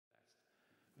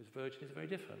whereas Virgin is very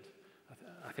different.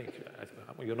 I think,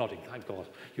 well, you're nodding, thank God,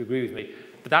 you agree with me.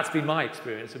 But that's been my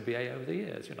experience of BA over the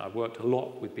years. You know, I've worked a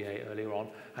lot with BA earlier on,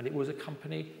 and it was a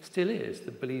company, still is,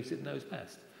 that believes it knows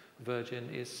best. Virgin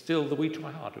is still the we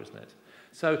try harder, isn't it?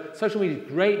 So social media is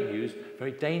great news,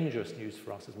 very dangerous news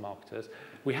for us as marketers.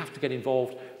 We have to get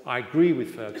involved. I agree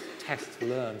with Fergus, test,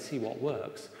 learn, see what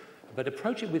works, but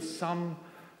approach it with some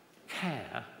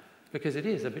care, because it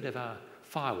is a bit of a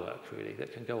firework, really,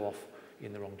 that can go off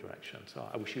in the wrong direction. So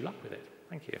I wish you luck with it.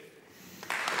 Thank you.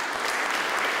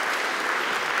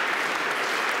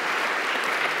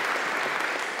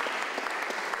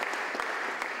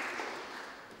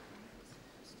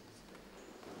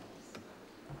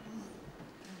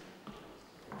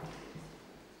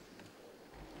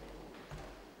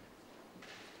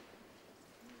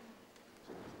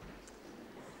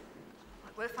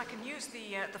 Well, if I can use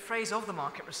the phrase of the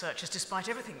market researchers, despite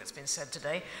everything that's been said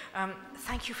today,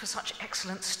 thank you for such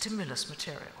excellent stimulus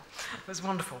material. It was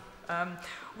wonderful.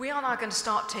 We are now going to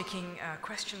start taking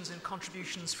questions and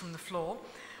contributions from the floor.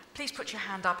 Please put your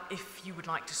hand up if you would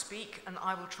like to speak, and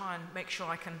I will try and make sure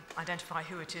I can identify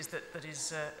who it is that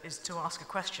is to ask a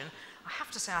question. I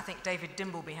have to say, I think David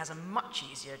Dimbleby has a much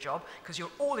easier job, because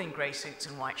you're all in grey suits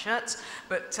and white shirts,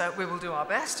 but we will do our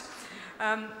best.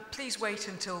 Please wait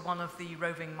until one of the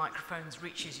roving microphones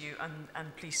reaches you,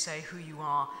 and please say who you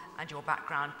are and your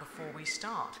background before we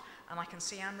start. And I can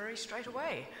see Anne-Marie straight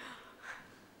away.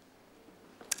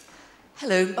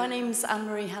 Hello, my name's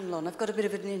Anne-Marie Hanlon. I've got a bit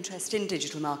of an interest in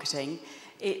digital marketing.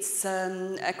 It's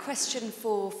a question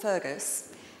for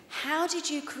Fergus. How did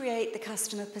you create the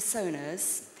customer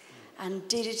personas, and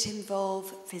did it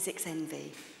involve physics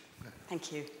envy?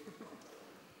 Thank you.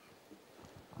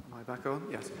 Am I back on?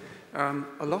 Yes.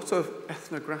 A lot of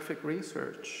ethnographic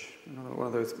research, another one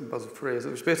of those buzz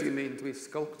phrases, which basically means we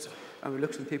skulked and we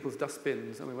looked in people's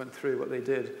dustbins and we went through what they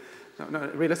did. Now,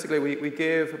 realistically, we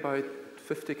gave about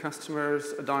 50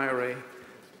 customers a diary,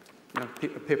 a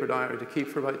paper diary to keep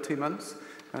for about 2 months.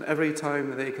 And every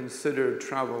time they considered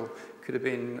travel, could have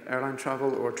been airline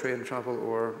travel or train travel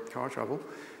or car travel,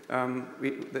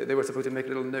 they were supposed to make a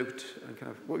little note and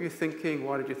kind of, what were you thinking?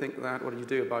 Why did you think that? What did you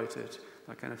do about it?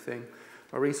 That kind of thing.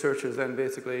 Our researchers then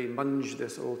basically munged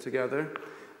this all together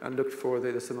and looked for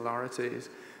the similarities.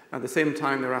 At the same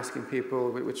time, they're asking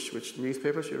people which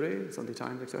newspapers you read, Sunday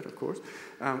Times, etc., of course,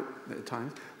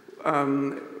 Times.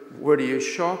 Where do you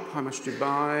shop? How much do you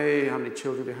buy? How many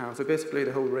children do you have? So basically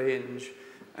the whole range.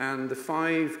 And the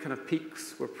 5 kind of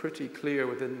peaks were pretty clear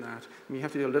within that. I mean, you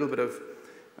have to do a little bit of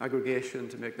aggregation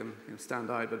to make them stand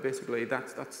out, but basically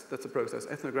that's a process.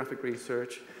 Ethnographic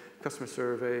research, customer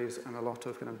surveys, and a lot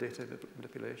of kind of data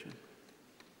manipulation.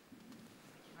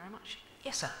 Thank you very much.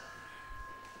 Yes, sir.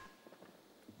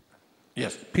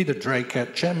 Yes, Peter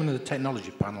Drake, Chairman of the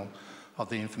Technology Panel of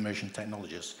the Information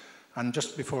Technologists. And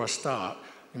just before I start,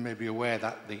 you may be aware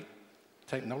that the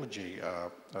technology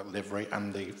livery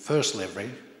and the first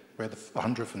livery, we're the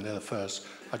 100th and they're the first,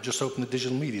 I just opened the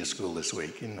Digital Media School this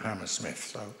week in Hammersmith.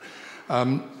 So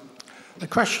the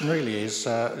question really is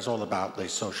all about the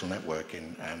social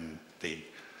networking and the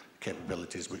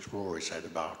capabilities which Rory said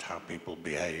about how people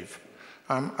behave.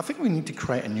 I think we need to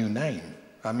create a new name.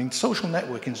 I mean, social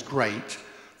networking is great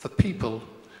for people.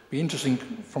 It'd be interesting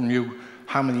from you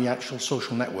how many actual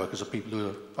social networkers are people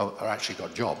who are actually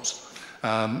got jobs.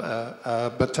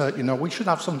 But you know, we should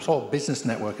have some sort of business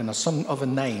network and some other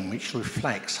name which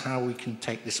reflects how we can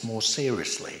take this more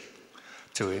seriously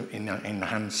to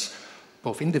enhance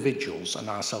both individuals and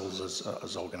ourselves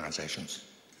as organisations.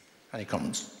 Any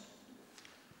comments?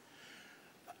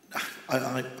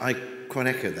 I quite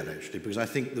echo that, actually, because I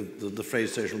think the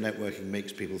phrase social networking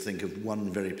makes people think of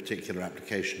one very particular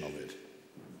application of it.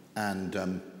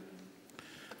 And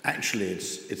actually,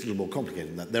 it's a little more complicated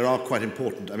than that. There are quite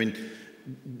important, I mean,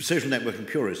 social networking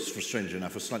purists, for strangely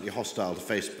enough, are slightly hostile to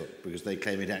Facebook because they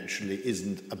claim it actually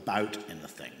isn't about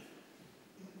anything.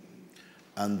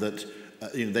 And that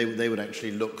they would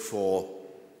actually look for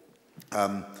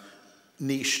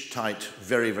niche, tight,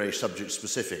 very, very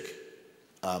subject-specific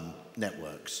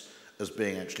networks as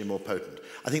being actually more potent.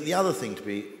 I think the other thing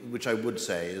which I would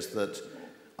say is that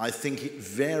I think it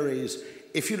varies.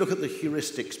 If you look at the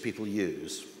heuristics people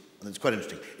use, and it's quite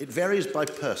interesting, it varies by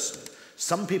person.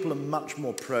 Some people are much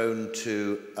more prone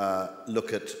to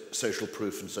look at social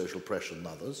proof and social pressure than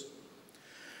others.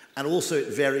 And also it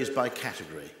varies by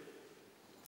category.